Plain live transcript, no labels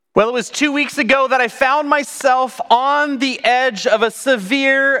Well, it was 2 weeks ago that I found myself on the edge of a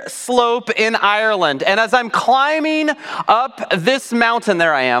severe slope in Ireland. And as I'm climbing up this mountain,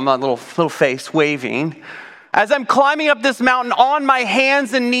 there I am, a little face waving. As I'm climbing up this mountain on my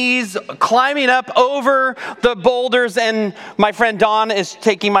hands and knees, climbing up over the boulders, and my friend Don is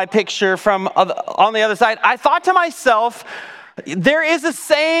taking my picture from on the other side, I thought to myself, there is a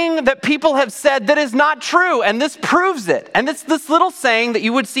saying that people have said that is not true, and this proves it. And it's this little saying that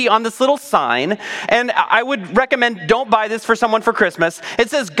you would see on this little sign, and I would recommend don't buy this for someone for Christmas. It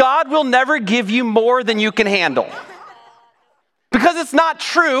says, God will never give you more than you can handle. Because it's not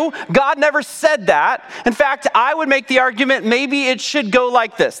true. God never said that. In fact, I would make the argument maybe it should go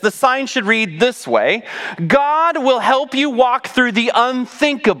like this. The sign should read this way: God will help you walk through the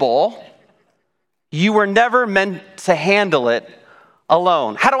unthinkable. You were never meant to handle it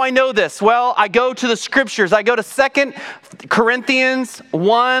alone. How do I know this? Well, I go to the scriptures. I go to 2 Corinthians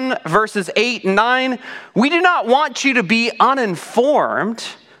 1, verses 8 and 9. We do not want you to be uninformed,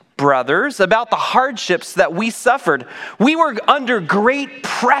 brothers, about the hardships that we suffered. We were under great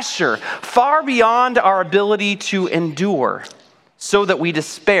pressure, far beyond our ability to endure, so that we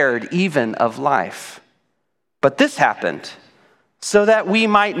despaired even of life. But this happened so that we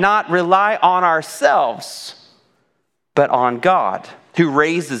might not rely on ourselves, but on God, who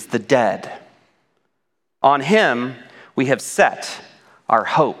raises the dead. On him we have set our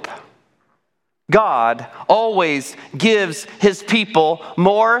hope. God always gives his people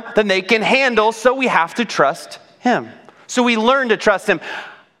more than they can handle, so we have to trust him. So we learn to trust him.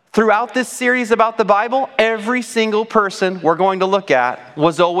 Throughout this series about the Bible, every single person we're going to look at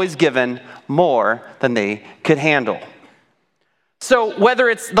was always given more than they could handle. So whether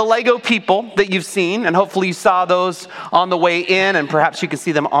it's the Lego people that you've seen, and hopefully you saw those on the way in, and perhaps you can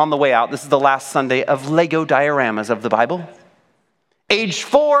see them on the way out. This is the last Sunday of Lego dioramas of the Bible. Age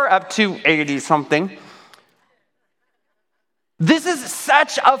 4 up to 80-something. This is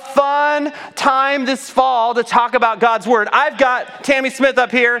such a fun time this fall to talk about God's Word. I've got Tammy Smith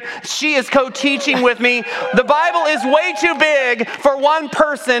up here. She is co-teaching with me. The Bible is way too big for one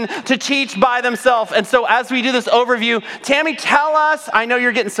person to teach by themselves. And so as we do this overview, Tammy, tell us, I know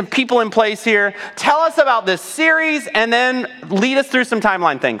you're getting some people in place here. Tell us about this series and then lead us through some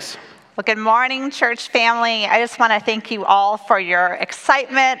timeline things. Well, good morning, church family. I just want to thank you all for your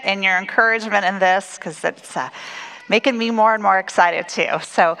excitement and your encouragement in this, because it's making me more and more excited too.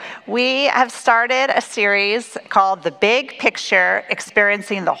 So we have started a series called The Big Picture,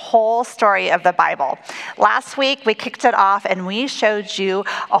 Experiencing the Whole Story of the Bible. Last week we kicked it off and we showed you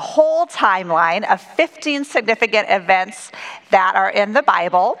a whole timeline of 15 significant events that are in the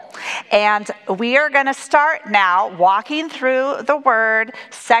Bible. And we are going to start now walking through the Word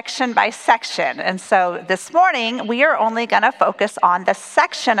section by section. And so this morning, we are only going to focus on the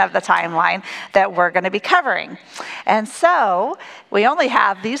section of the timeline that we're going to be covering. And so we only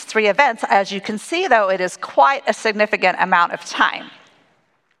have these 3 events. As you can see, though, it is quite a significant amount of time.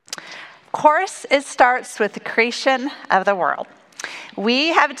 Of course, it starts with the creation of the world. We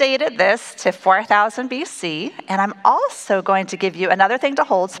have dated this to 4000 BC, and I'm also going to give you another thing to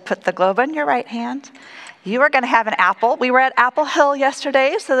hold. So put the globe in your right hand. You are going to have an apple. We were at Apple Hill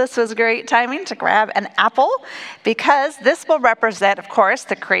yesterday, so this was great timing to grab an apple, because this will represent, of course,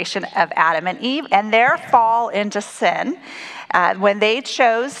 the creation of Adam and Eve and their fall into sin when they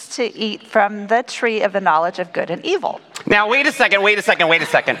chose to eat from the tree of the knowledge of good and evil. Now, wait a second.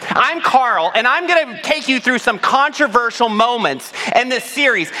 I'm Carl, and I'm going to take you through some controversial moments in this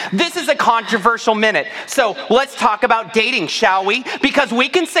series. This is a controversial minute. So let's talk about dating, shall we? Because we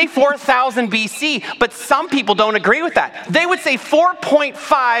can say 4000 BC, but some people don't agree with that. They would say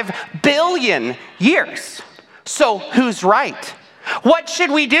 4.5 billion years. So who's right? What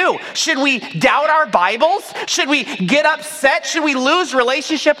should we do? Should we doubt our Bibles? Should we get upset? Should we lose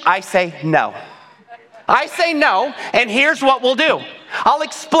relationship? I say no. And here's what we'll do. I'll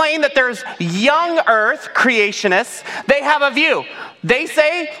explain that there's young earth creationists. They have a view. They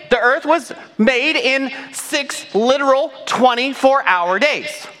say the earth was made in 6 literal 24-hour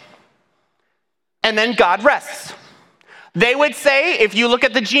days. And then God rests. They would say, if you look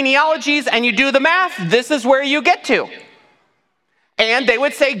at the genealogies and you do the math, this is where you get to. And they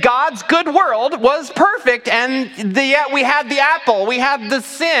would say God's good world was perfect, and yet we had the apple, we had the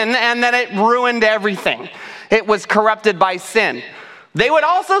sin, and then it ruined everything. It was corrupted by sin. They would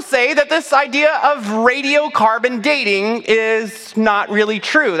also say that this idea of radiocarbon dating is not really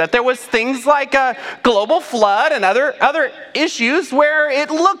true, that there was things like a global flood and other issues where it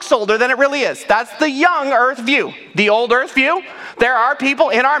looks older than it really is. That's the young earth view. The old earth view, there are people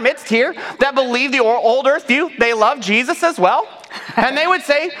in our midst here that believe the old earth view. They love Jesus as well. And they would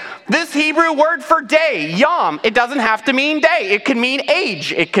say, this Hebrew word for day, yom, it doesn't have to mean day. It could mean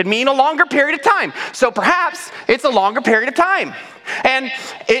age. It could mean a longer period of time. So perhaps it's a longer period of time. And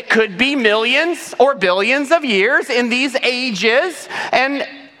it could be millions or billions of years in these ages. And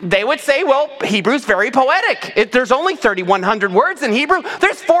they would say, well, Hebrew's very poetic. There's only 3,100 words in Hebrew.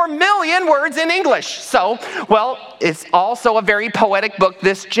 There's 4 million words in English. So, well, it's also a very poetic book,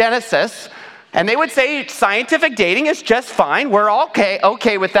 this Genesis. And they would say scientific dating is just fine. We're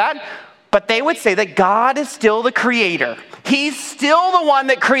okay with that. But they would say that God is still the creator. He's still the one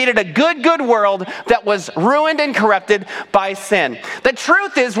that created a good world that was ruined and corrupted by sin. The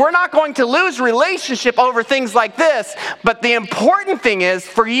truth is, we're not going to lose relationship over things like this, but the important thing is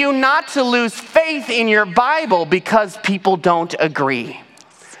for you not to lose faith in your Bible because people don't agree.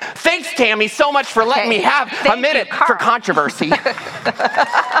 Thanks, Tammy, so much for letting me have a minute for controversy.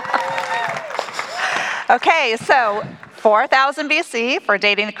 Okay, so 4,000 BC for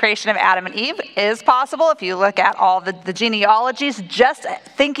dating the creation of Adam and Eve is possible if you look at all the genealogies, just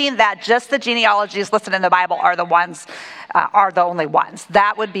thinking that just the genealogies listed in the Bible are the only ones.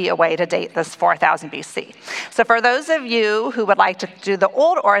 That would be a way to date this 4,000 BC. So for those of you who would like to do the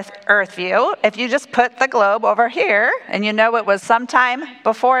old Earth view, if you just put the globe over here and you know it was sometime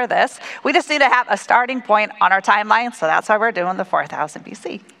before this, we just need to have a starting point on our timeline, so that's why we're doing the 4,000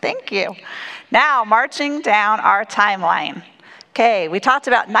 BC. Thank you. Now, marching down our timeline. Okay, we talked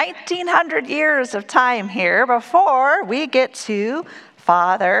about 1,900 years of time here before we get to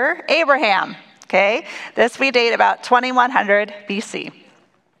Father Abraham. Okay, this we date about 2,100 BC.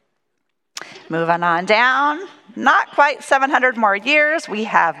 Moving on down, not quite 700 more years, we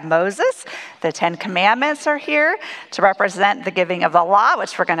have Moses. The 10 Commandments are here to represent the giving of the law,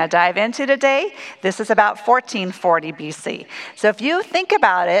 which we're going to dive into today. This is about 1440 BC. So if you think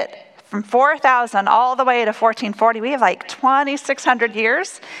about it, from 4,000 all the way to 1440, we have like 2,600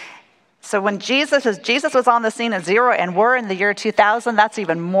 years. So when Jesus was on the scene at 0 and we're in the year 2000, that's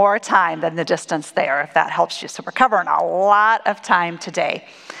even more time than the distance there, if that helps you. So we're covering a lot of time today.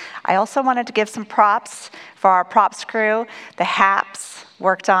 I also wanted to give some props for our props crew. The Haps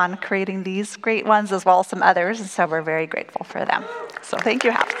worked on creating these great ones as well as some others, and so we're very grateful for them. So thank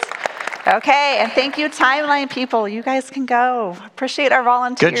you, Haps. Okay, and thank you, Timeline people. You guys can go. Appreciate our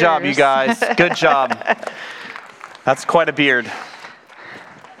volunteers. Good job, you guys. Good job. That's quite a beard.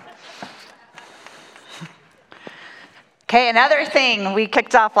 Okay, another thing we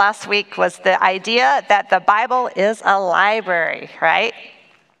kicked off last week was the idea that the Bible is a library, right?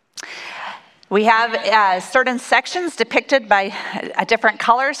 We have certain sections depicted by different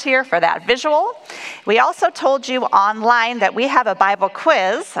colors here for that visual. We also told you online that we have a Bible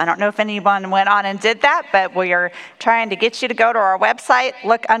quiz. I don't know if anyone went on and did that, but we are trying to get you to go to our website,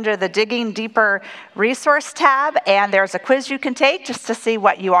 look under the Digging Deeper resource tab, and there's a quiz you can take just to see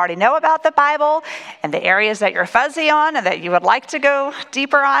what you already know about the Bible and the areas that you're fuzzy on and that you would like to go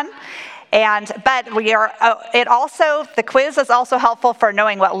deeper on. But the quiz is also helpful for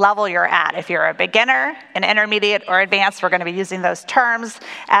knowing what level you're at. If you're a beginner, an intermediate, or advanced, we're going to be using those terms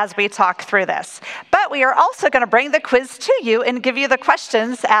as we talk through this. But we are also going to bring the quiz to you and give you the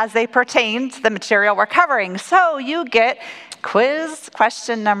questions as they pertain to the material we're covering. So you get quiz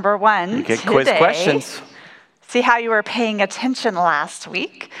question number 1 You get today. quiz questions. See how you were paying attention last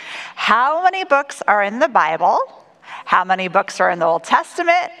week. How many books are in the Bible? How many books are in the Old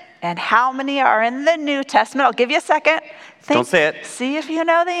Testament? And how many are in the New Testament? I'll give you a second. Don't say it. See if you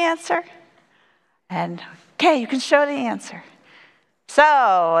know the answer. And okay, you can show the answer.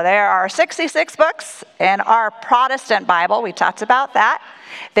 So there are 66 books in our Protestant Bible. We talked about that.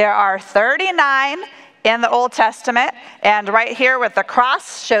 There are 39 in the Old Testament. And right here with the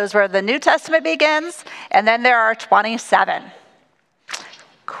cross shows where the New Testament begins. And then there are 27.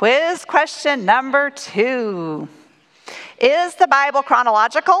 Quiz question number 2. Is the Bible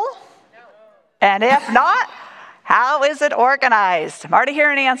chronological? No. And if not, how is it organized? I'm already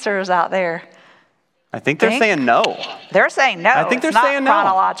hearing answers out there. I think they're saying no. They're saying no. I think they're saying no. It's not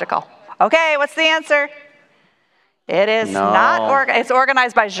chronological. Okay, what's the answer? It is not organized. It's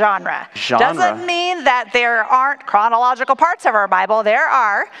organized by genre. Doesn't mean that there aren't chronological parts of our Bible. There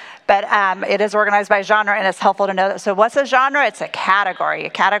are, but it is organized by genre, and it's helpful to know that. So what's a genre? It's a category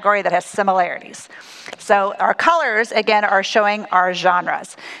that has similarities. So our colors, again, are showing our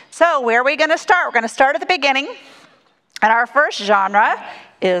genres. So where are we going to start? We're going to start at the beginning, and our first genre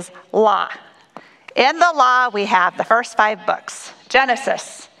is law. In the law, we have the first 5 books: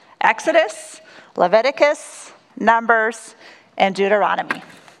 Genesis, Exodus, Leviticus, Numbers, and Deuteronomy.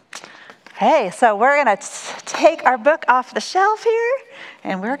 Okay, so we're going to take our book off the shelf here,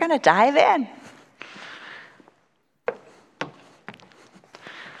 and we're going to dive in.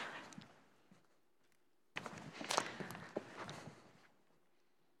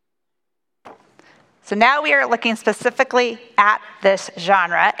 So now we are looking specifically at this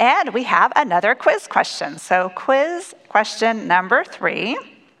genre, and we have another quiz question. So quiz question number 3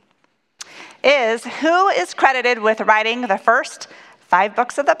 is, who is credited with writing the first 5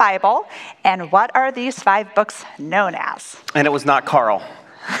 books of the Bible, and what are these 5 books known as? And it was not Carl.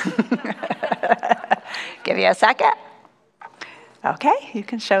 Give you a second. Okay, you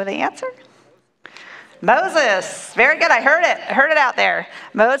can show the answer. Moses. Very good. I heard it. I heard it out there.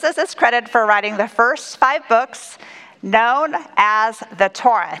 Moses is credited for writing the first 5 books known as the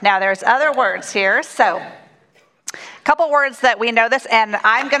Torah. Now, there's other words here. So, a couple words that we know this, and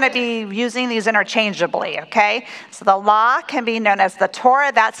I'm going to be using these interchangeably, okay? So the law can be known as the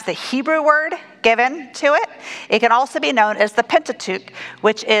Torah. That's the Hebrew word given to it. It can also be known as the Pentateuch,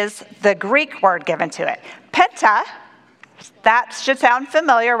 which is the Greek word given to it. Penta, that should sound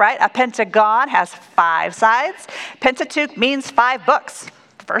familiar, right? A pentagon has 5 sides. Pentateuch means 5 books.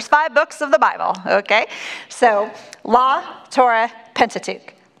 First 5 books of the Bible, okay? So law, Torah,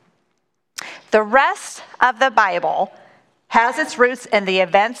 Pentateuch. The rest of the Bible has its roots in the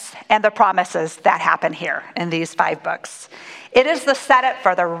events and the promises that happen here in these 5 books. It is the setup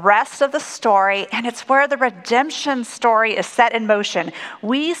for the rest of the story, and it's where the redemption story is set in motion.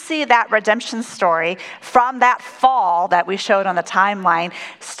 We see that redemption story from that fall that we showed on the timeline.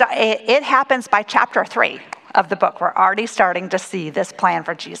 It happens by chapter 3 of the book. We're already starting to see this plan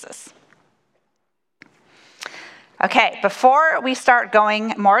for Jesus. Okay, before we start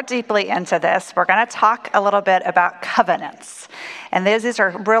going more deeply into this, we're going to talk a little bit about covenants. And these are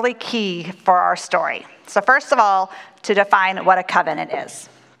really key for our story. So first of all, to define what a covenant is.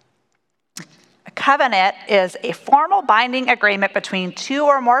 A covenant is a formal binding agreement between 2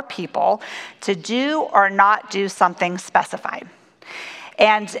 or more people to do or not do something specified.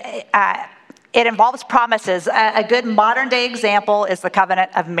 And it involves promises. A good modern day example is the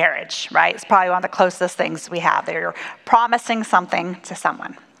covenant of marriage, right? It's probably one of the closest things we have. They're promising something to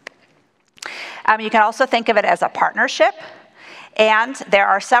someone. You can also think of it as a partnership. And there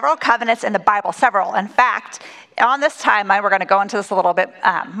are several covenants in the Bible, several. In fact, on this timeline, we're going to go into this a little bit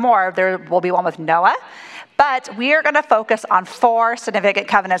more. There will be one with Noah. But we are going to focus on 4 significant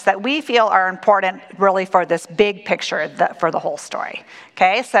covenants that we feel are important really for this big picture for the whole story.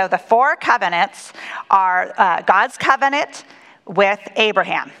 Okay, so the 4 covenants are God's covenant with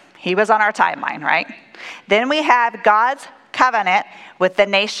Abraham. He was on our timeline, right? Then we have God's covenant with the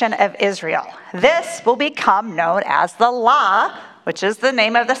nation of Israel. This will become known as the law, which is the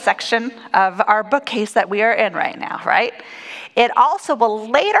name of the section of our bookcase that we are in right now, right? It also will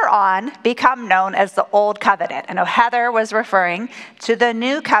later on become known as the Old Covenant. I know Heather was referring to the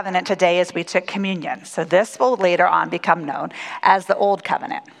New Covenant today as we took communion. So this will later on become known as the Old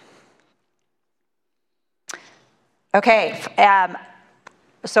Covenant. Okay,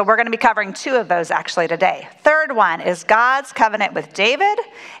 so we're going to be covering 2 of those actually today. Third one is God's covenant with David.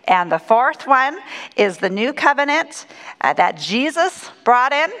 And the 4th one is the New Covenant that Jesus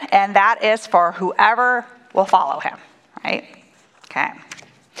brought in. And that is for whoever will follow him, right? Okay.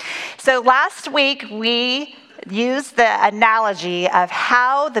 So last week we used the analogy of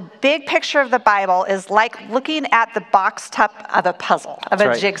how the big picture of the Bible is like looking at the box top of a puzzle, of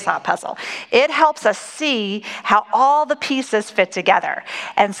a jigsaw puzzle. It helps us see how all the pieces fit together.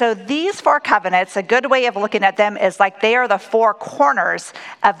 And so these 4 covenants, a good way of looking at them is like they are the 4 corners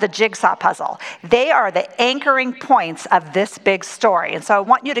of the jigsaw puzzle. They are the anchoring points of this big story. And so I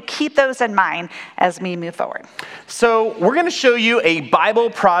want you to keep those in mind as we move forward. So we're going to show you a Bible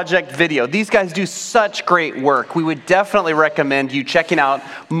Project video. These guys do such great work. We would definitely recommend you checking out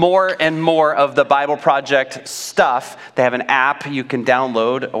more and more of the Bible Project stuff. They have an app you can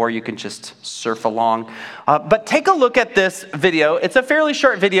download, or you can just surf along. But take a look at this video. It's a fairly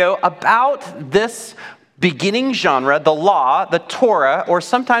short video about this beginning genre, the law, the Torah, or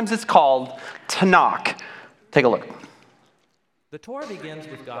sometimes it's called Tanakh. Take a look. The Torah begins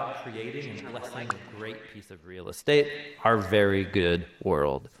with God creating and blessing a great piece of real estate, our very good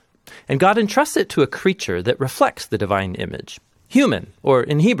world. And God entrusts it to a creature that reflects the divine image, human, or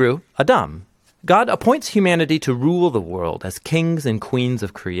in Hebrew, Adam. God appoints humanity to rule the world as kings and queens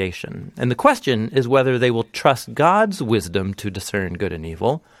of creation. And the question is whether they will trust God's wisdom to discern good and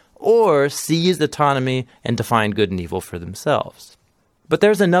evil, or seize autonomy and define good and evil for themselves. But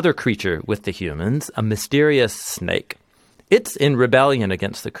there's another creature with the humans, a mysterious snake. It's in rebellion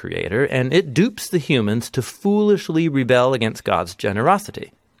against the Creator, and it dupes the humans to foolishly rebel against God's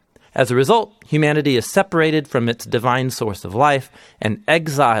generosity. As a result, humanity is separated from its divine source of life and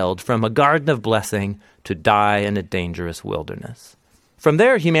exiled from a garden of blessing to die in a dangerous wilderness. From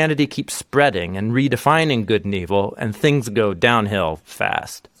there, humanity keeps spreading and redefining good and evil, and things go downhill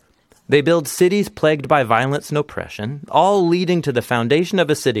fast. They build cities plagued by violence and oppression, all leading to the foundation of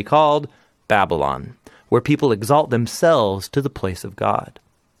a city called Babylon, where people exalt themselves to the place of God.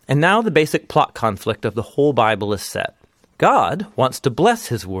 And now the basic plot conflict of the whole Bible is set. God wants to bless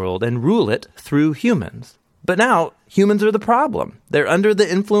his world and rule it through humans. But now, humans are the problem. They're under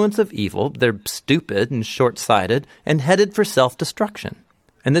the influence of evil, they're stupid and short-sighted, and headed for self-destruction.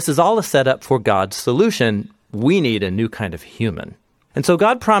 And this is all a setup for God's solution. We need a new kind of human. And so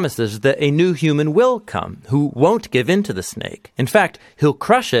God promises that a new human will come, who won't give in to the snake. In fact, he'll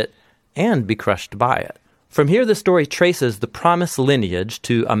crush it and be crushed by it. From here, the story traces the promised lineage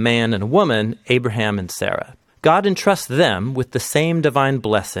to a man and a woman, Abraham and Sarah. God entrusts them with the same divine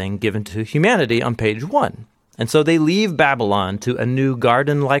blessing given to humanity on page 1. And so they leave Babylon to a new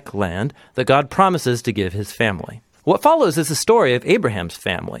garden-like land that God promises to give his family. What follows is the story of Abraham's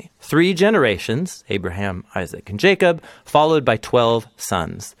family. 3 generations, Abraham, Isaac, and Jacob, followed by 12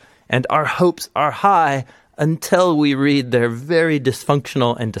 sons. And our hopes are high until we read their very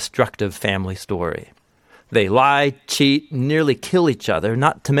dysfunctional and destructive family story. They lie, cheat, nearly kill each other,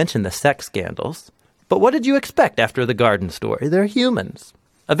 not to mention the sex scandals. But what did you expect after the garden story? They're humans.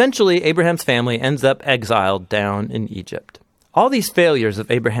 Eventually, Abraham's family ends up exiled down in Egypt. All these failures of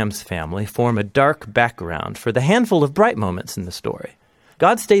Abraham's family form a dark background for the handful of bright moments in the story.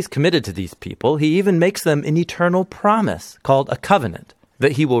 God stays committed to these people. He even makes them an eternal promise called a covenant,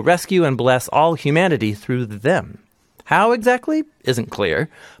 that he will rescue and bless all humanity through them. How exactly isn't clear,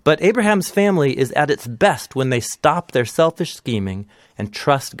 but Abraham's family is at its best when they stop their selfish scheming and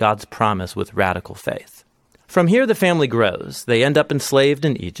trust God's promise with radical faith. From here, the family grows. They end up enslaved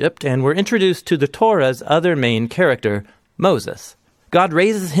in Egypt, and we're introduced to the Torah's other main character, Moses. God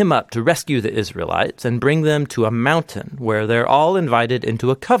raises him up to rescue the Israelites and bring them to a mountain where they're all invited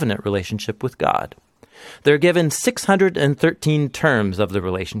into a covenant relationship with God. They're given 613 terms of the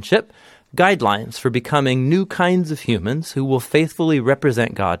relationship, guidelines for becoming new kinds of humans who will faithfully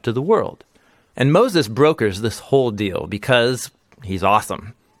represent God to the world. And Moses brokers this whole deal because he's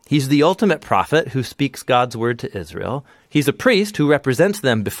awesome. He's the ultimate prophet who speaks God's word to Israel. He's a priest who represents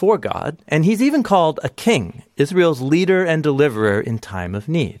them before God, and he's even called a king, Israel's leader and deliverer in time of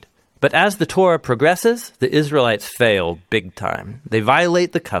need. But as the Torah progresses, the Israelites fail big time. They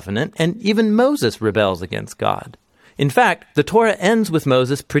violate the covenant, and even Moses rebels against God. In fact, the Torah ends with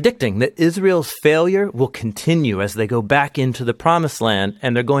Moses predicting that Israel's failure will continue as they go back into the Promised Land,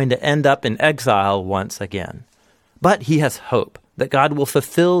 and they're going to end up in exile once again. But he has hope that God will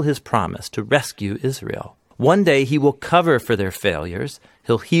fulfill his promise to rescue Israel. One day he will cover for their failures.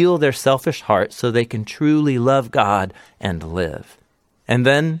 He'll heal their selfish hearts so they can truly love God and live. And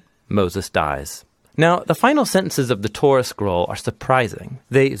then Moses dies. Now, the final sentences of the Torah scroll are surprising.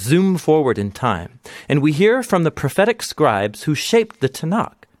 They zoom forward in time, and we hear from the prophetic scribes who shaped the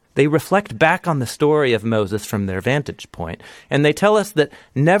Tanakh. They reflect back on the story of Moses from their vantage point, and they tell us that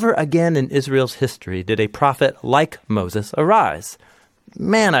never again in Israel's history did a prophet like Moses arise.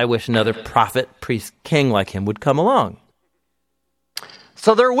 Man, I wish another prophet, priest, king like him would come along.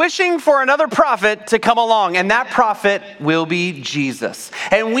 So they're wishing for another prophet to come along, and that prophet will be Jesus.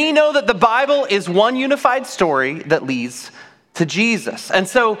 And we know that the Bible is one unified story that leads to Jesus. And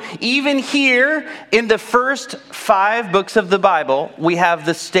so even here in the first 5 books of the Bible, we have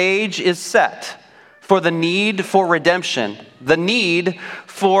the stage is set for the need for redemption, the need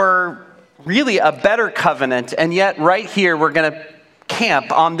for really a better covenant. And yet right here, we're going to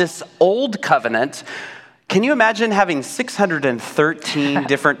camp on this old covenant. Can you imagine having 613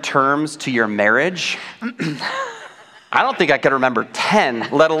 different terms to your marriage? I don't think I could remember 10,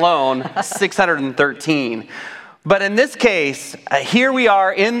 let alone 613. But in this case, here we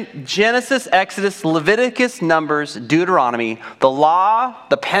are in Genesis, Exodus, Leviticus, Numbers, Deuteronomy, the law,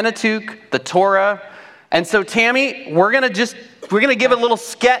 the Pentateuch, the Torah. And so, Tammy, we're going to give a little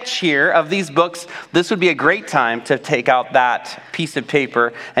sketch here of these books. This would be a great time to take out that piece of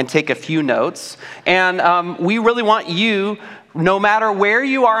paper and take a few notes. And we really want you, no matter where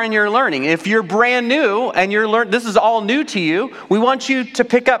you are in your learning, if you're brand new and this is all new to you, we want you to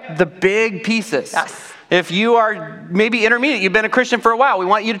pick up the big pieces. Yes. If you are maybe intermediate, you've been a Christian for a while, we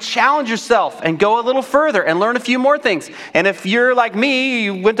want you to challenge yourself and go a little further and learn a few more things. And if you're like me,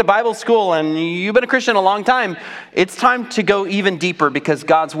 you went to Bible school and you've been a Christian a long time, it's time to go even deeper because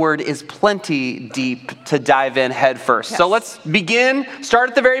God's word is plenty deep to dive in head first. Yes. So let's begin, start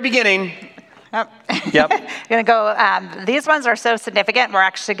at the very beginning. Yep. Yep. Going to go, these ones are so significant, we're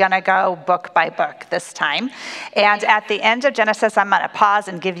actually going to go book by book this time. And at the end of Genesis, I'm going to pause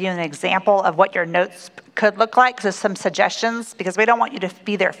and give you an example of what your notes could look like. So some suggestions, because we don't want you to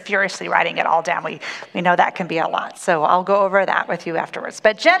be there furiously writing it all down. We know that can be a lot. So I'll go over that with you afterwards.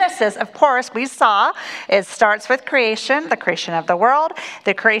 But Genesis, of course, we saw, it starts with creation, the creation of the world,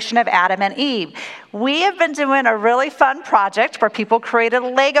 the creation of Adam and Eve. We have been doing a really fun project where people created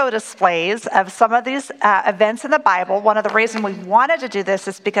Lego displays of some of these events in the Bible. One of the reasons we wanted to do this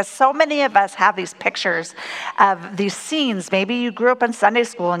is because so many of us have these pictures of these scenes. Maybe you grew up in Sunday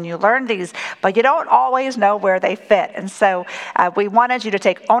school and you learned these, but you don't always know where they fit. And so we wanted you to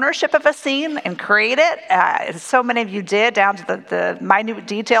take ownership of a scene and create it. So many of you did, down to the minute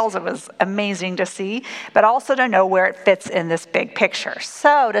details. It was amazing to see, but also to know where it fits in this big picture.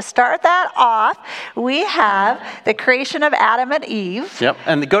 So to start that off, we have the creation of Adam and Eve. Yep,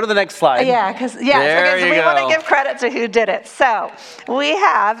 and go to the next slide. Yeah, because we want to give credit to who did it. So we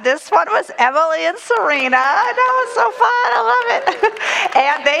have, this one was Emily and Serena. I know, it's so fun, I love it.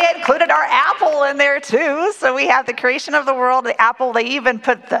 And they included our apple in there too. So we have the creation of the world, the apple. They even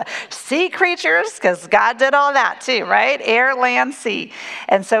put the sea creatures, because God did all that too, right? Air, land, sea.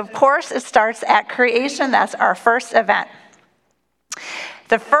 And so of course it starts at creation. That's our first event.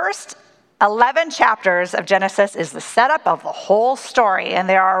 The first 11 chapters of Genesis is the setup of the whole story, and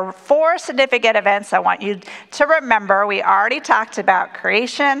there are 4 significant events I want you to remember. We already talked about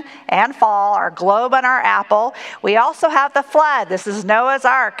creation and fall, our globe and our apple. We also have the flood. This is Noah's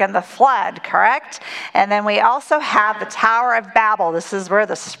Ark and the flood, correct? And then we also have the Tower of Babel. This is where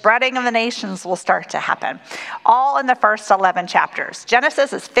the spreading of the nations will start to happen, all in the first 11 chapters.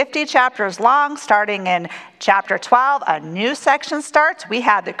 Genesis is 50 chapters long, starting in chapter 12. A new section starts. We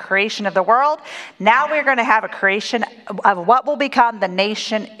had the creation of the world. Now we're going to have a creation of what will become the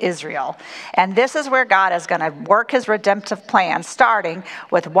nation Israel. And this is where God is going to work his redemptive plan, starting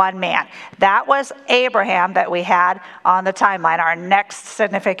with one man. That was Abraham that we had on the timeline, our next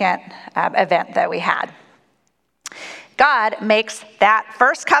significant event that we had. God makes that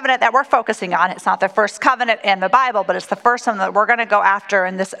first covenant that we're focusing on. It's not the first covenant in the Bible, but it's the first one that we're going to go after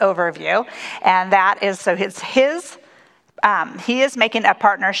in this overview. And that is, so he is making a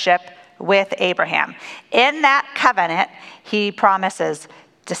partnership with Abraham. In that covenant, he promises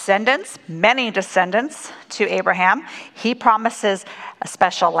descendants, many descendants to Abraham. He promises a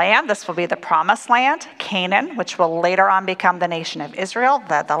special land. This will be the promised land, Canaan, which will later on become the nation of Israel,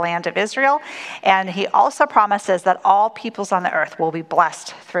 the land of Israel. And he also promises that all peoples on the earth will be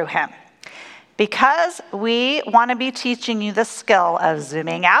blessed through him. Because we want to be teaching you the skill of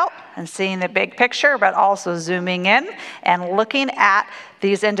zooming out and seeing the big picture, but also zooming in and looking at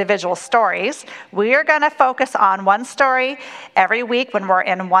these individual stories, we are going to focus on one story every week when we're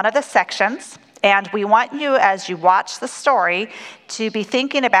in one of the sections. And we want you, as you watch the story, to be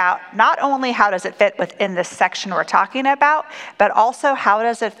thinking about not only how does it fit within this section we're talking about, but also how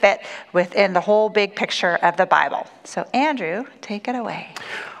does it fit within the whole big picture of the Bible. So Andrew, take it away.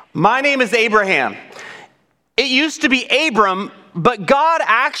 My name is Abraham. It used to be Abram, but God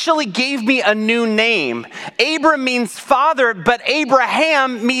actually gave me a new name. Abram means father, but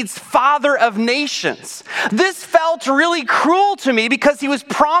Abraham means father of nations. This felt really cruel to me because he was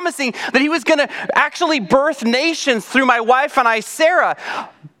promising that he was going to actually birth nations through my wife and I, Sarah.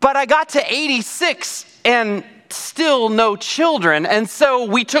 But I got to 86 and still no children. And so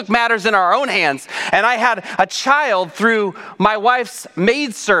we took matters in our own hands. And I had a child through my wife's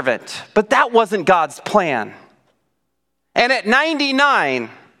maidservant. But that wasn't God's plan. And at 99,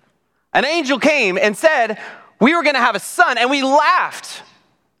 an angel came and said, we were going to have a son. And we laughed.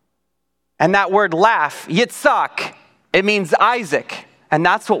 And that word laugh, Yitzhak, it means Isaac. And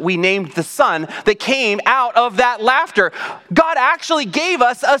that's what we named the son that came out of that laughter. God actually gave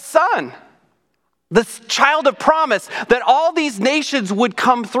us a son. This child of promise that all these nations would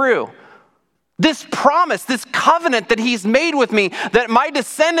come through. This promise, this covenant that he's made with me, that my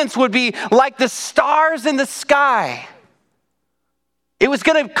descendants would be like the stars in the sky. It was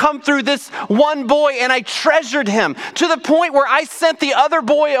going to come through this one boy, and I treasured him to the point where I sent the other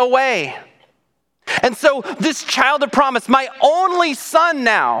boy away. And so this child of promise, my only son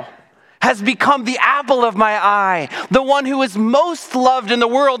now, has become the apple of my eye, the one who is most loved in the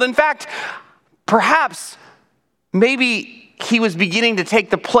world. In fact, perhaps, maybe he was beginning to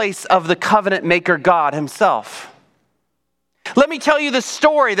take the place of the covenant maker God himself. Let me tell you the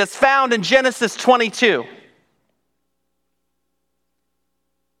story that's found in Genesis 22.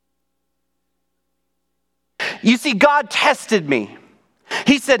 You see, God tested me.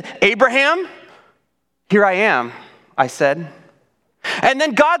 He said, Abraham, here I am, I said. And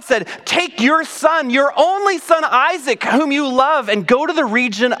then God said, take your son, your only son Isaac, whom you love, and go to the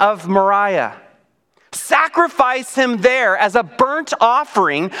region of Moriah. Sacrifice him there as a burnt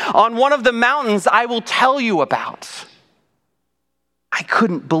offering on one of the mountains I will tell you about. I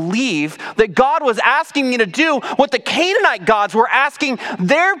couldn't believe that God was asking me to do what the Canaanite gods were asking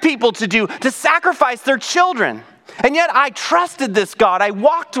their people to do, to sacrifice their children. And yet I trusted this God. I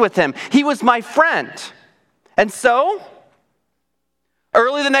walked with him. He was my friend. And so,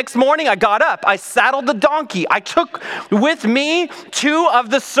 early the next morning, I got up. I saddled the donkey. I took with me 2 of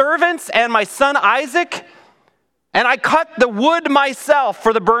the servants and my son Isaac, and I cut the wood myself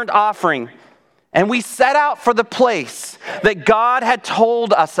for the burnt offering. And we set out for the place that God had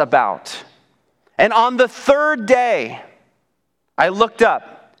told us about. And on the 3rd day, I looked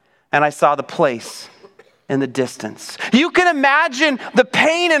up and I saw the place in the distance. You can imagine the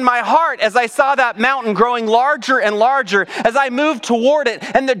pain in my heart as I saw that mountain growing larger and larger as I moved toward it,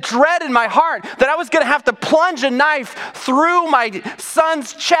 and the dread in my heart that I was going to have to plunge a knife through my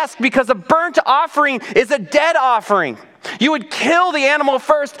son's chest because a burnt offering is a dead offering. You would kill the animal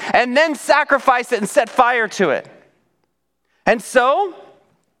first and then sacrifice it and set fire to it. And so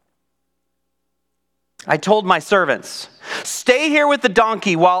I told my servants, stay here with the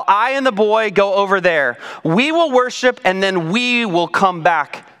donkey while I and the boy go over there. We will worship and then we will come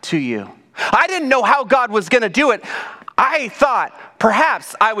back to you. I didn't know how God was going to do it. I thought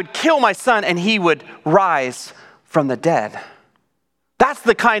perhaps I would kill my son and he would rise from the dead. That's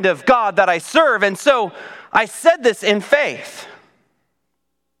the kind of God that I serve. And so I said this in faith.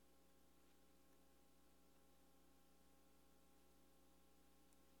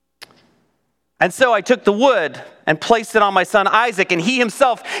 And so I took the wood and placed it on my son Isaac, and he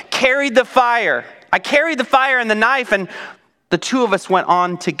himself carried the fire. I carried the fire and the knife, and the 2 of us went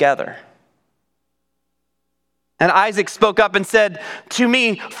on together. And Isaac spoke up and said to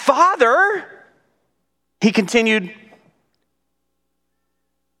me, Father, he continued.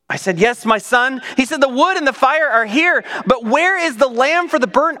 I said, yes, my son. He said, the wood and the fire are here, but where is the lamb for the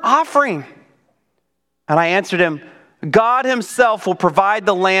burnt offering? And I answered him, God himself will provide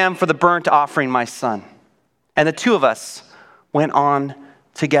the lamb for the burnt offering, my son. And the 2 of us went on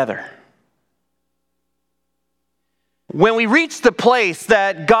together. When we reached the place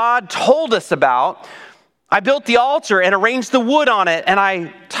that God told us about, I built the altar and arranged the wood on it, and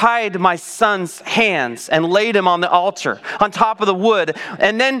I tied my son's hands and laid him on the altar on top of the wood.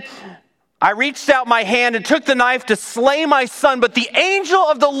 And then I reached out my hand and took the knife to slay my son, but the angel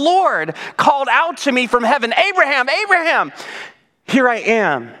of the Lord called out to me from heaven, Abraham, Abraham. Here I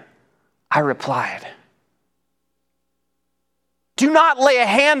am, I replied. Do not lay a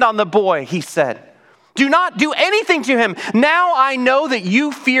hand on the boy, he said. Do not do anything to him. Now I know that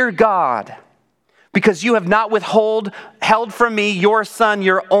you fear God, because you have not held from me your son,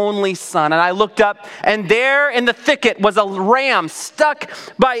 your only son. And I looked up, and there in the thicket was a ram stuck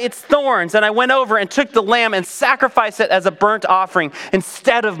by its thorns. And I went over and took the lamb and sacrificed it as a burnt offering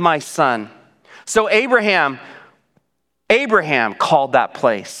instead of my son. So Abraham called that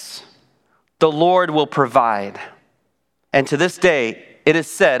place, the Lord will provide. And to this day, it is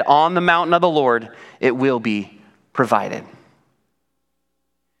said, on the mountain of the Lord, it will be provided.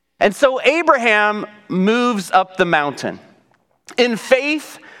 And so Abraham moves up the mountain in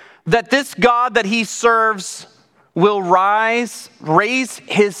faith that this God that he serves will raise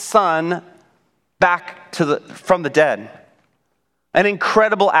his son back from the dead. An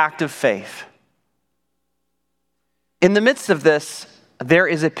incredible act of faith. In the midst of this, there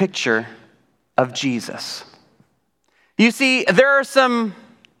is a picture of Jesus. You see, there are some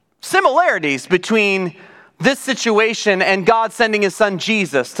similarities between this situation and God sending his son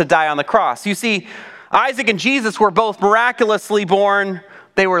Jesus to die on the cross. You see, Isaac and Jesus were both miraculously born.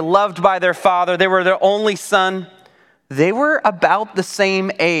 They were loved by their father. They were their only son. They were about the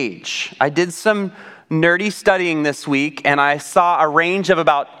same age. I did some nerdy studying this week, and I saw a range of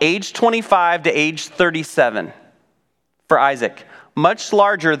about age 25 to age 37 for Isaac. Much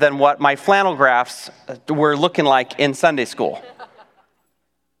larger than what my flannel graphs were looking like in Sunday school.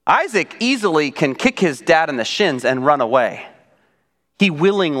 Isaac easily can kick his dad in the shins and run away. He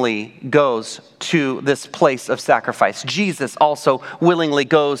willingly goes to this place of sacrifice. Jesus also willingly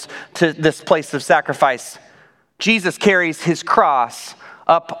goes to this place of sacrifice. Jesus carries his cross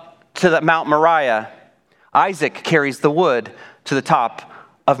up to the Mount Moriah. Isaac carries the wood to the top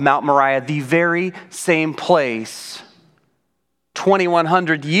of Mount Moriah, the very same place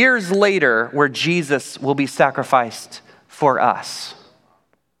 2,100 years later where Jesus will be sacrificed for us.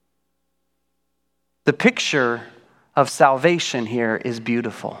 The picture of salvation here is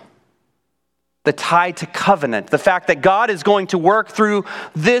beautiful. the tie to covenant, the fact that God is going to work through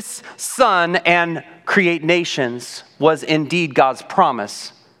this son and create nations was indeed God's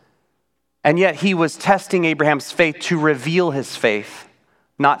promise. And yet he was testing Abraham's faith to reveal his faith,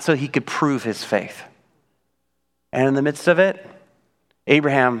 not so he could prove his faith. And in the midst of it,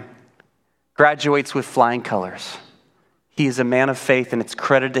 Abraham graduates with flying colors. He is a man of faith, and it's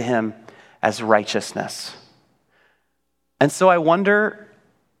credited to him as righteousness. And so I wonder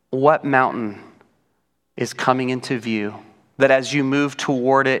what mountain is coming into view, that as you move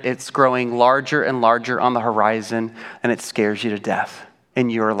toward it, it's growing larger and larger on the horizon, and it scares you to death in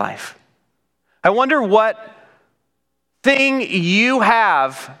your life. I wonder what thing you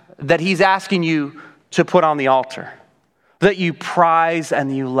have that he's asking you to put on the altar, that you prize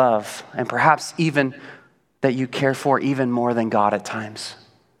and you love, and perhaps even that you care for even more than God at times.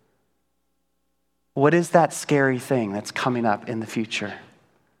 What is that scary thing that's coming up in the future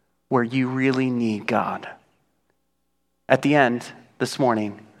where you really need God? At the end this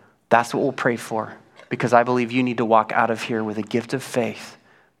morning, that's what we'll pray for, because I believe you need to walk out of here with a gift of faith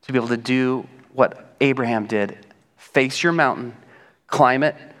to be able to do what Abraham did. Face your mountain, climb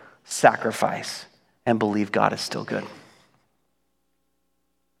it, sacrifice, and believe God is still good.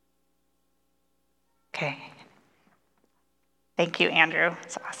 Okay. Thank you, Andrew.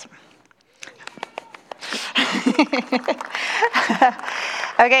 It's awesome.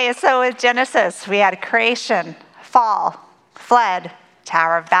 Okay, so with Genesis, we had creation, fall, flood,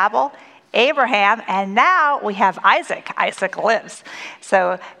 Tower of Babel, Abraham, and now we have Isaac. Isaac lives.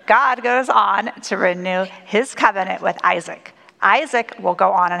 So God goes on to renew his covenant with Isaac. Isaac will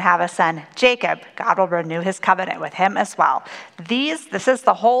go on and have a son, Jacob. God will renew his covenant with him as well. This is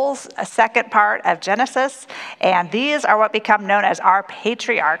the whole second part of Genesis, and these are what become known as our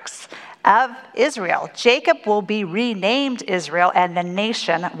patriarchs of Israel. Jacob will be renamed Israel, and the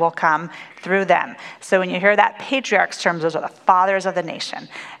nation will come through them. So when you hear that patriarchs terms, those are the fathers of the nation.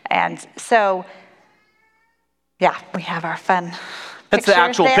 And so, yeah, we have our fun. That's the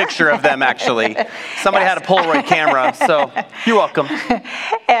actual picture of them, actually. Somebody had a Polaroid camera, so you're welcome.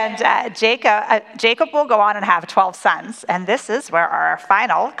 And Jacob will go on and have 12 sons. And this is where our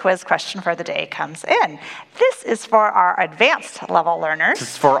final quiz question for the day comes in. This is for our advanced level learners.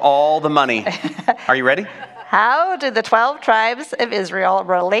 This is for all the money. Are you ready? How do the 12 tribes of Israel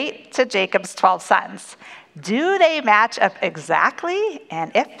relate to Jacob's 12 sons? Do they match up exactly?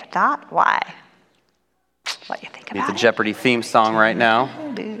 And if not, why? What you think about the Jeopardy theme song right now.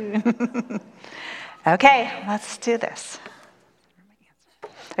 Okay, let's do this.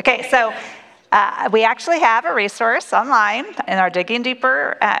 Okay, so we actually have a resource online in our Digging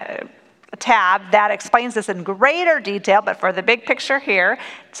Deeper tab that explains this in greater detail, but for the big picture here,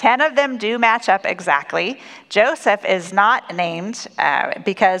 10 of them do match up exactly. Joseph is not named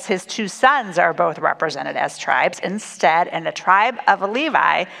because his 2 sons are both represented as tribes instead, and the tribe of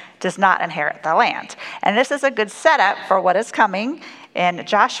Levi does not inherit the land. And this is a good setup for what is coming in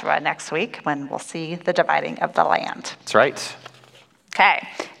Joshua next week when we'll see the dividing of the land. That's right. Okay,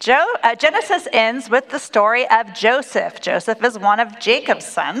 Genesis ends with the story of Joseph. Joseph is one of Jacob's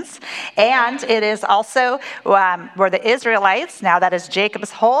sons, and it is also where the Israelites, now that is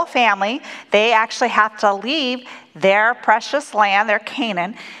Jacob's whole family, they actually have to leave their precious land, their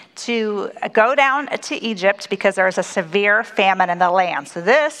Canaan, to go down to Egypt because there's a severe famine in the land. So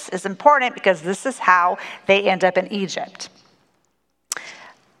this is important because this is how they end up in Egypt.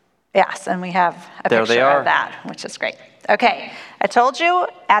 Yes, and we have a picture of that, which is great. Okay, I told you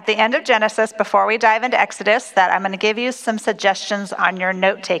at the end of Genesis, before we dive into Exodus, that I'm going to give you some suggestions on your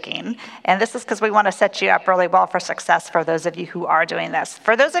note-taking. And this is because we want to set you up really well for success for those of you who are doing this.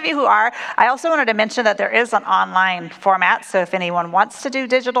 For those of you who are, I also wanted to mention that there is an online format. So if anyone wants to do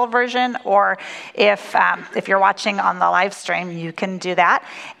digital version, or if you're watching on the live stream, you can do that.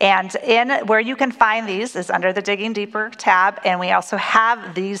 And where you can find these is under the Digging Deeper tab. And we also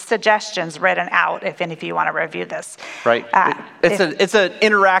have these suggestions written out if any of you want to review this. Right. It's an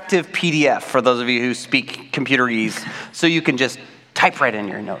interactive PDF for those of you who speak computerese, so you can just type right in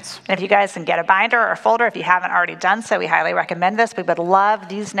your notes. And if you guys can get a binder or a folder, if you haven't already done so, we highly recommend this. We would love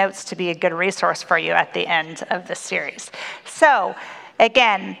these notes to be a good resource for you at the end of this series. So,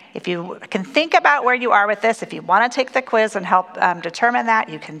 again, if you can think about where you are with this, if you want to take the quiz and help determine that,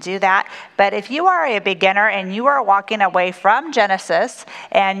 you can do that. But if you are a beginner and you are walking away from Genesis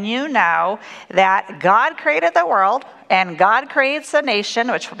and you know that God created the world and God creates a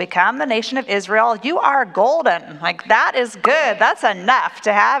nation, which will become the nation of Israel, you are golden. Like, that is good. That's enough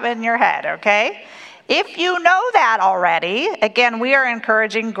to have in your head, okay? if you know that already, again, we are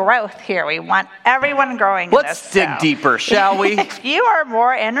encouraging growth here. We want everyone growing in this. Let's dig deeper, shall we? If you are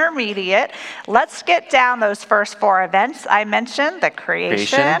more intermediate, let's get down those first 4 events I mentioned: the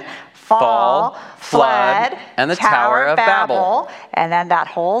creation, fall, flood, and the Tower of Babel. And then that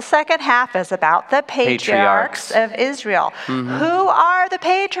whole second half is about the patriarchs of Israel. Who are the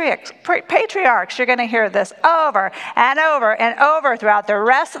patriarchs? You're going to hear this over and over and over throughout the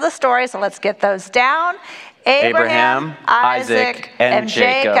rest of the story. So let's get those down. Abraham, Isaac, and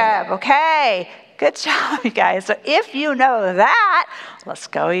Jacob. Okay. Good job, you guys. So if you know that, let's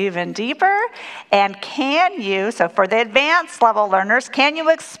go even deeper. And so for the advanced level learners, can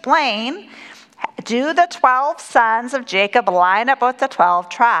you explain, do the 12 sons of Jacob line up with the 12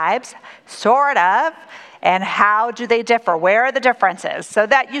 tribes? Sort of. And how do they differ? Where are the differences? So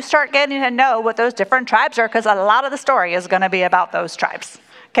that you start getting to know what those different tribes are, because a lot of the story is going to be about those tribes.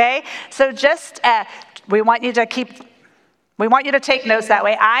 Okay? So just, we want you to take notes that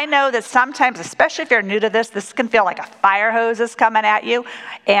way. I know that sometimes, especially if you're new to this can feel like a fire hose is coming at you.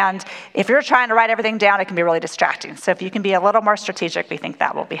 And if you're trying to write everything down, it can be really distracting. So if you can be a little more strategic, we think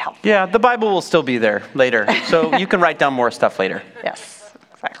that will be helpful. Yeah, the Bible will still be there later. So you can write down more stuff later. Yes,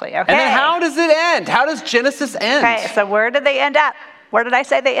 exactly. Okay. And then how does it end? How does Genesis end? Okay, so where did they end up? Where did I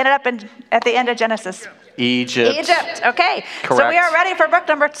say they ended up at the end of Genesis? Egypt. Okay. Correct. So we are ready for book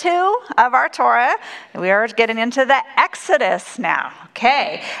number 2 of our Torah. We are getting into the Exodus now.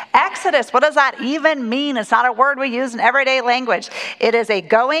 Okay. Exodus, what does that even mean? It's not a word we use in everyday language. It is a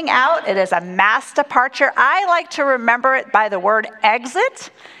going out. It is a mass departure. I like to remember it by the word exit.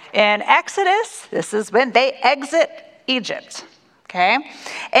 In Exodus, this is when they exit Egypt. Okay,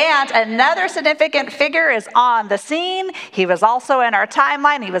 and another significant figure is on the scene. He was also in our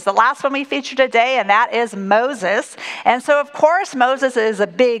timeline. He was the last one we featured today, and that is Moses. And so, of course, Moses is a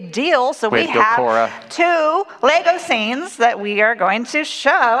big deal. So we have 2 Lego scenes that we are going to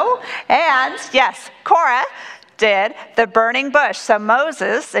show. And yes, Korah did the burning bush. So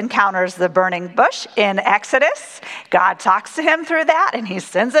Moses encounters the burning bush in Exodus. God talks to him through that, and he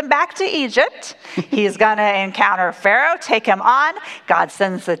sends him back to Egypt. He's going to encounter Pharaoh, take him on. God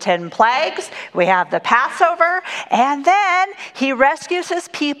sends the 10 plagues. We have the Passover, and then he rescues his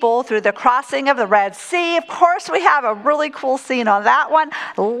people through the crossing of the Red Sea. Of course, we have a really cool scene on that one.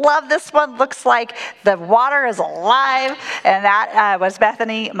 Love this one. Looks like the water is alive, and that was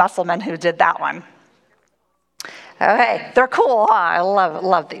Bethany Musselman who did that one. Okay, they're cool, huh? I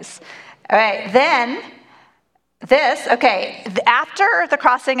love these. All right, then after the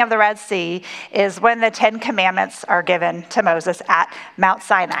crossing of the Red Sea is when the 10 Commandments are given to Moses at Mount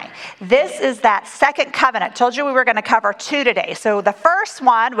Sinai. This is that second covenant. Told you we were going to cover 2 today. So the first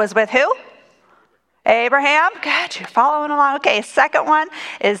one was with who? Abraham. Good, you're following along. Okay, second one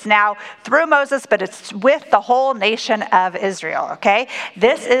is now through Moses, but it's with the whole nation of Israel, okay?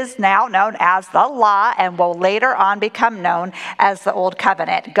 This is now known as the law and will later on become known as the Old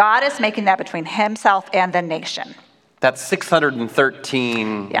Covenant. God is making that between himself and the nation. That's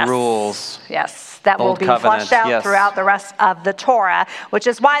 613 rules. Yes, that will be fleshed out throughout the rest of the Torah, which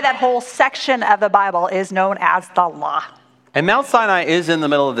is why that whole section of the Bible is known as the law. And Mount Sinai is in the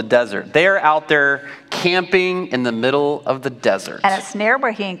middle of the desert. They are out there camping in the middle of the desert. And it's near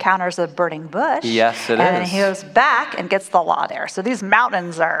where he encounters a burning bush. Yes, it is. And then he goes back and gets the law there. So these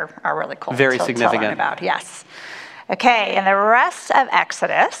mountains are really cool. Very significant. To learn about. Yes. Okay, in the rest of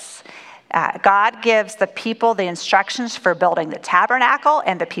Exodus, God gives the people the instructions for building the tabernacle,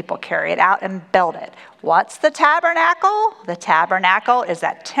 and the people carry it out and build it. What's the tabernacle? The tabernacle is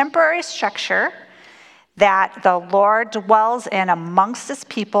that temporary structure that the Lord dwells in amongst his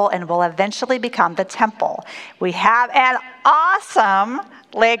people and will eventually become the temple. We have an awesome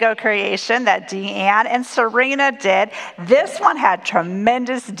Lego creation that Deanne and Serena did. This one had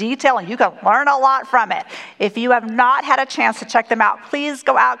tremendous detail, and you can learn a lot from it. If you have not had a chance to check them out, please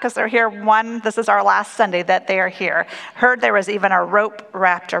go out because they're here. This is our last Sunday that they are here. Heard there was even a rope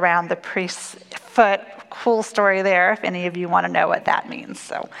wrapped around the priest's foot. Cool story there if any of you want to know what that means.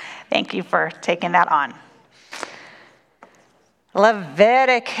 So thank you for taking that on.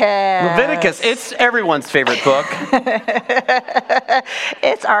 Leviticus. It's everyone's favorite book.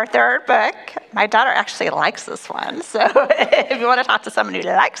 It's our third book. My daughter actually likes this one. So if you want to talk to someone who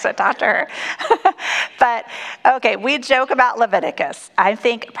likes it, talk to her. But, okay, we joke about Leviticus. I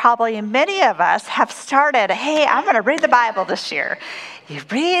think probably many of us have started, hey, I'm going to read the Bible this year. You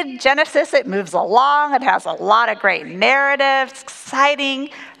read Genesis, it moves along. It has a lot of great narratives, exciting.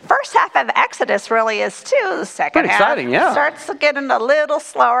 First half of Exodus really is too. The second half exciting, yeah. Starts getting a little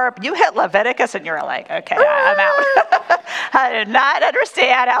slower. You hit Leviticus and you're like, okay, I'm out. I do not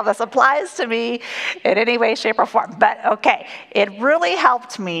understand how this applies to me be in any way, shape, or form. But okay, it really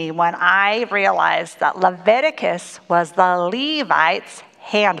helped me when I realized that Leviticus was the Levites'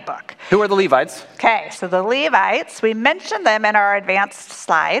 handbook. Who are the Levites? Okay, so the Levites, we mentioned them in our advanced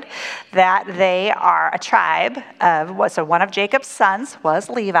slide, that they are a tribe of, so one of Jacob's sons was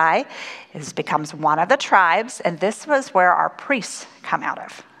Levi. It becomes one of the tribes, and this was where our priests come out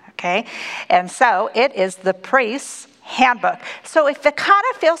of, okay? And so it is the priest's handbook. So if it kind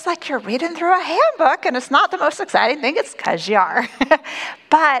of feels like you're reading through a handbook and it's not the most exciting thing, it's because you are.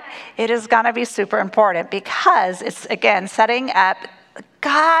 But it is going to be super important because it's, again, setting up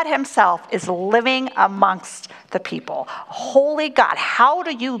God himself is living amongst the people. Holy God. How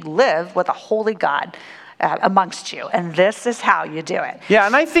do you live with a holy God amongst you? And this is how you do it. Yeah,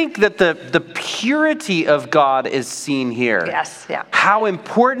 and I think that the purity of God is seen here. Yes, yeah. How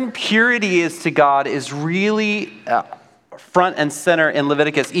important purity is to God is really front and center in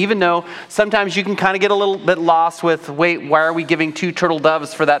Leviticus, even though sometimes you can kind of get a little bit lost with, wait, why are we giving 2 turtle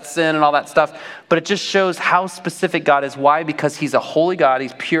doves for that sin and all that stuff? But it just shows how specific God is. Why? Because he's a holy God,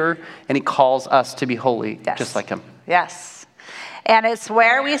 he's pure, and he calls us to be holy, just like him. Yes. And it's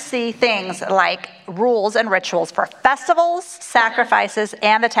where we see things like rules and rituals for festivals, sacrifices,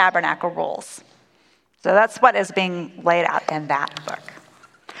 and the tabernacle rules. So that's what is being laid out in that book.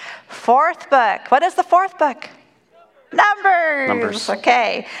 4th book. What is the 4th book? Numbers.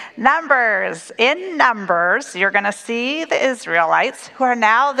 Okay. Numbers. In Numbers, you're going to see the Israelites, who are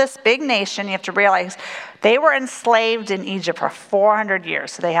now this big nation. You have to realize they were enslaved in Egypt for 400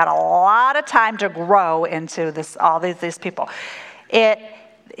 years. So they had a lot of time to grow into this, all these people.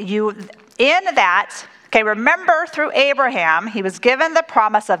 Remember through Abraham, he was given the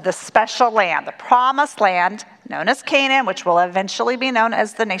promise of the special land, the promised land known as Canaan, which will eventually be known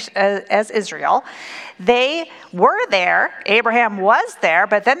as the nation, as Israel. They were there. Abraham was there,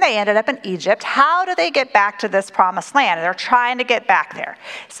 but then they ended up in Egypt. How do they get back to this promised land? They're trying to get back there.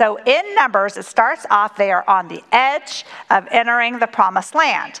 So in Numbers, it starts off they are on the edge of entering the promised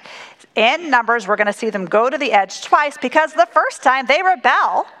land. In Numbers, we're going to see them go to the edge twice because the first time they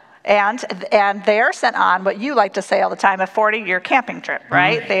rebel. And they're sent on what you like to say all the time, a 40-year camping trip,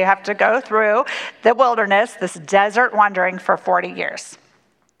 right? Mm-hmm. They have to go through the wilderness, this desert wandering for 40 years.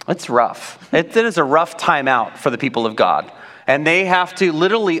 It's rough. It is a rough time out for the people of God. And they have to,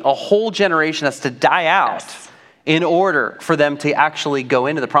 literally, a whole generation has to die out in order for them to actually go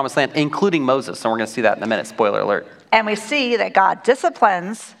into the promised land, including Moses. And we're going to see that in a minute. Spoiler alert. And we see that God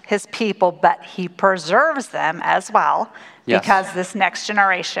disciplines his people, but he preserves them as well. Because this next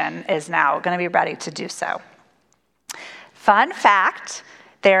generation is now going to be ready to do so. Fun fact,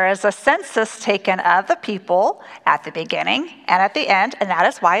 there is a census taken of the people at the beginning and at the end, and that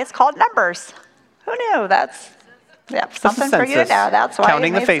is why it's called Numbers. Who knew? That's something for you to know. That's why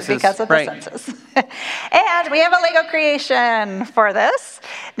counting the faces, because of the census. And we have a Lego creation for this.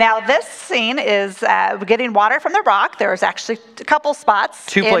 Now, this scene is getting water from the rock. There's actually a couple spots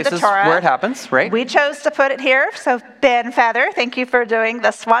 2 in places the Torah where it happens, right? We chose to put it here. So Ben Feather, thank you for doing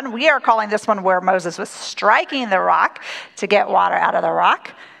this one. We are calling this one where Moses was striking the rock to get water out of the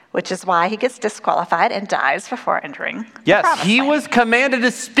rock, which is why he gets disqualified and dies before entering the promised land. Was commanded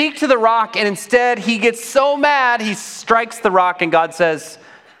to speak to the rock, and instead he gets so mad, he strikes the rock, and God says,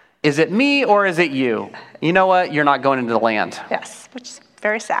 is it me or is it you? You know what? You're not going into the land. Yes, which is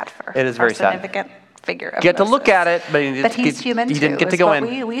very sad for it is very sad. Significant figure of Get Moses. to look at it, but he's human too. He didn't get to go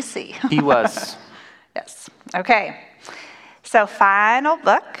in. We see. He was. Yes. Okay. So final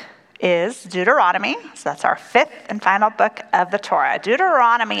book is Deuteronomy. So that's our 5th and final book of the Torah.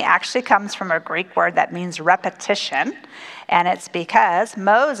 Deuteronomy actually comes from a Greek word that means repetition. And it's because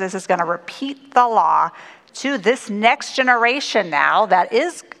Moses is going to repeat the law to this next generation now that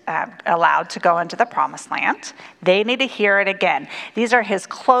is allowed to go into the promised land. They need to hear it again. These are his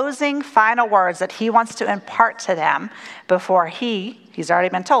closing final words that he wants to impart to them before he's already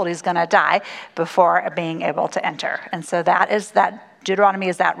been told he's going to die before being able to enter. And so Deuteronomy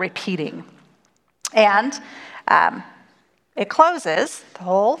is that repeating. And it closes, the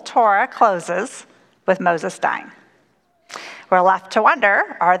whole Torah closes with Moses dying. We're left to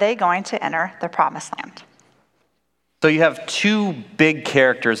wonder, are they going to enter the promised land? So you have 2 big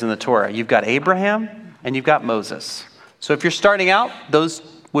characters in the Torah. You've got Abraham and you've got Moses. So if you're starting out, those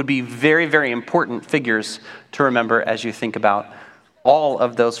would be very, very important figures to remember as you think about all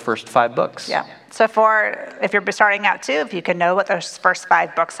of those first 5 books. Yeah. So if you're starting out too, if you can know what those first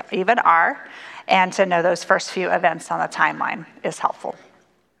 5 books even are, and to know those first few events on the timeline is helpful.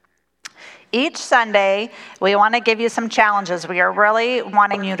 Each Sunday, we want to give you some challenges. We are really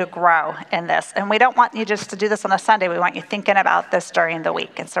wanting you to grow in this. And we don't want you just to do this on a Sunday. We want you thinking about this during the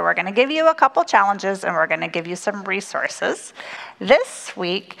week. And so we're going to give you a couple challenges, and we're going to give you some resources. This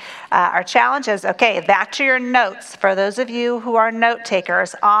week, our challenge is, okay, back to your notes. For those of you who are note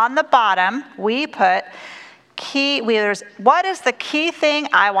takers, on the bottom, we put what is the key thing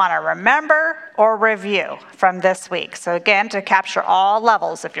I want to remember or review from this week? So again, to capture all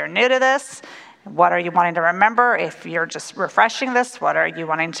levels. If you're new to this, what are you wanting to remember? If you're just refreshing this, what are you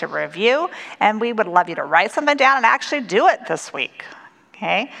wanting to review? And we would love you to write something down and actually do it this week.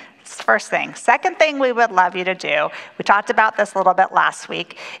 Okay? That's the first thing. Second thing we would love you to do, we talked about this a little bit last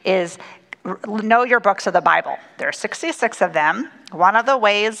week, is know your books of the Bible. There are 66 of them. One of the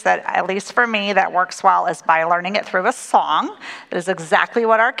ways that, at least for me, that works well is by learning it through a song. That is exactly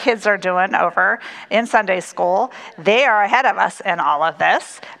what our kids are doing over in Sunday school. They are ahead of us in all of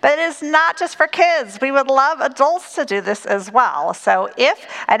this. But it is not just for kids. We would love adults to do this as well. So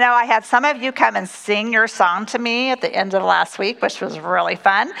I know I had some of you come and sing your song to me at the end of last week, which was really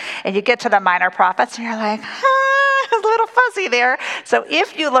fun. And you get to the Minor Prophets and you're like, a little fuzzy there. So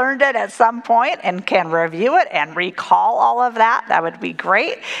if you learned it at some point and can review it and recall all of that, that would be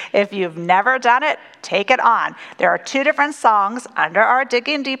great. If you've never done it, take it on. There are 2 different songs under our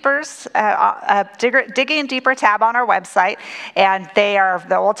Digging Deeper tab on our website, and they are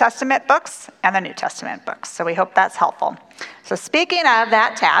the Old Testament books and the New Testament books. So we hope that's helpful. So speaking of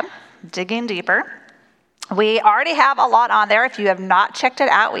that tab, Digging Deeper, we already have a lot on there. If you have not checked it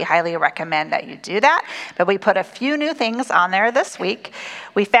out, we highly recommend that you do that. But we put a few new things on there this week.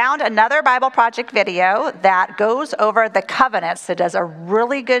 We found another Bible Project video that goes over the covenants. It does a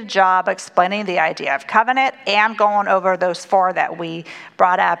really good job explaining the idea of covenant and going over those 4 that we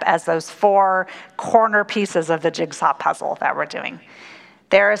brought up as those 4 corner pieces of the jigsaw puzzle that we're doing.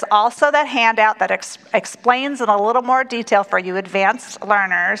 There is also that handout that explains in a little more detail for you advanced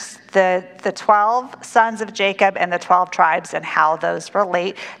learners the 12 sons of Jacob and the 12 tribes and how those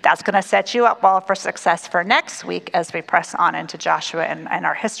relate. That's going to set you up well for success for next week as we press on into Joshua and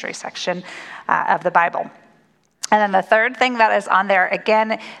our history section of the Bible. And then the third thing that is on there,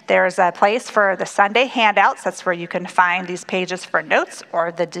 again, there's a place for the Sunday handouts. That's where you can find these pages for notes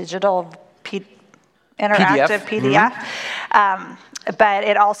or the digital interactive PDF. But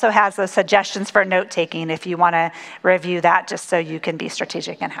it also has the suggestions for note-taking if you want to review that, just so you can be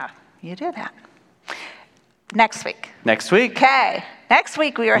strategic in how you do that. Next week. Okay. Next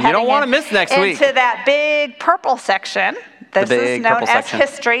week we are heading into that big purple section. This is known as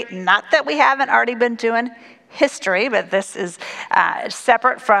history. Not that we haven't already been doing history, but this is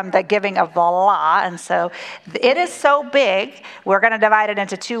separate from the giving of the law. And so it is so big, we're going to divide it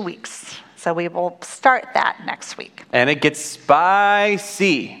into 2 weeks. So we will start that next week. And it gets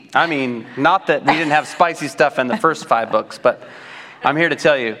spicy. I mean, not that we didn't have spicy stuff in the first 5 books, but I'm here to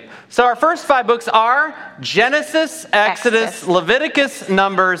tell you. So our first 5 books are Genesis, Exodus, Leviticus,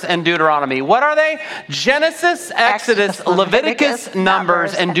 Numbers, and Deuteronomy. What are they? Genesis, Exodus, Leviticus,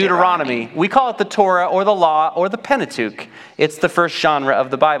 Numbers, and Deuteronomy. We call it the Torah or the Law or the Pentateuch. It's the first genre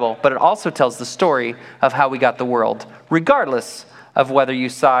of the Bible, but it also tells the story of how we got the world, regardless of whether you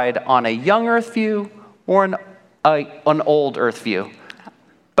side on a young earth view or an old earth view.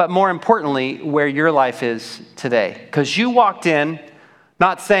 But more importantly, where your life is today. Because you walked in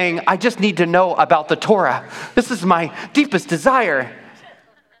not saying, I just need to know about the Torah. This is my deepest desire.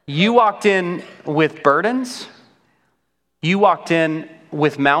 You walked in with burdens. You walked in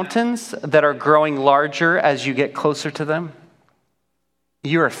with mountains that are growing larger as you get closer to them.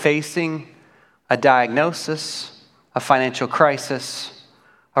 You are facing a diagnosis, a financial crisis,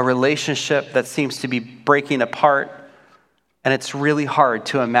 a relationship that seems to be breaking apart, and it's really hard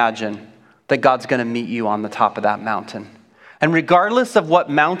to imagine that God's going to meet you on the top of that mountain. And regardless of what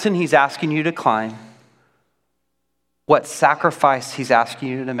mountain he's asking you to climb, what sacrifice he's asking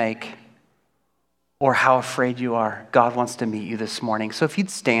you to make, or how afraid you are, God wants to meet you this morning. So if you'd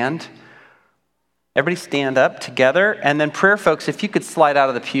stand, everybody stand up together, and then prayer folks, if you could slide out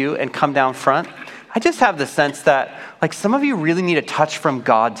of the pew and come down front. I just have the sense that, some of you really need a touch from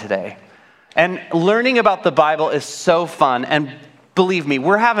God today. And learning about the Bible is so fun. And believe me,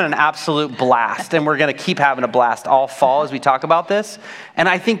 we're having an absolute blast. And we're going to keep having a blast all fall as we talk about this. And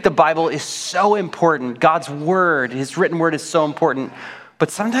I think the Bible is so important. God's word, his written word is so important. But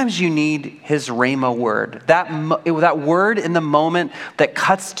sometimes you need his rhema word, that word in the moment that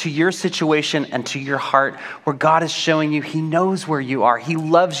cuts to your situation and to your heart, where God is showing you he knows where you are. He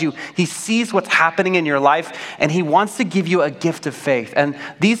loves you. He sees what's happening in your life, and he wants to give you a gift of faith. And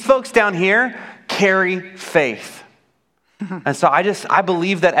these folks down here carry faith. And so I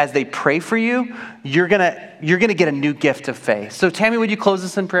believe that as they pray for you, you're gonna get a new gift of faith. So Tammy, would you close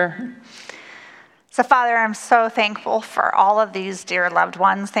us in prayer? So Father, I'm so thankful for all of these dear loved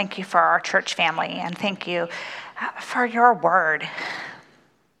ones. Thank you for our church family, and thank you for your word.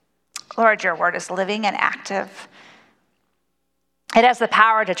 Lord, your word is living and active. It has the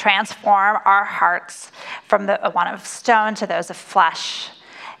power to transform our hearts from the one of stone to those of flesh.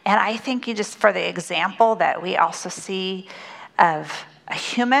 And I thank you just for the example that we also see of a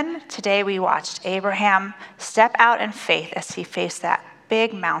human. Today we watched Abraham step out in faith as he faced that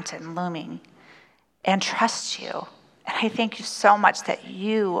big mountain looming and trust you. And I thank you so much that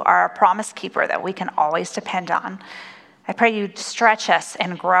you are a promise keeper that we can always depend on. I pray you stretch us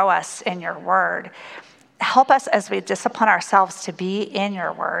and grow us in your word. Help us as we discipline ourselves to be in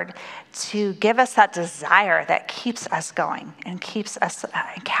your word, to give us that desire that keeps us going and keeps us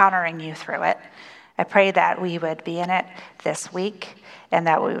encountering you through it. I pray that we would be in it this week and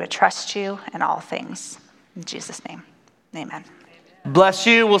that we would trust you in all things. In Jesus' name, amen. Bless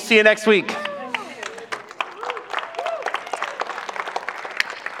you. We'll see you next week.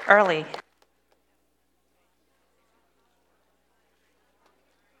 Early.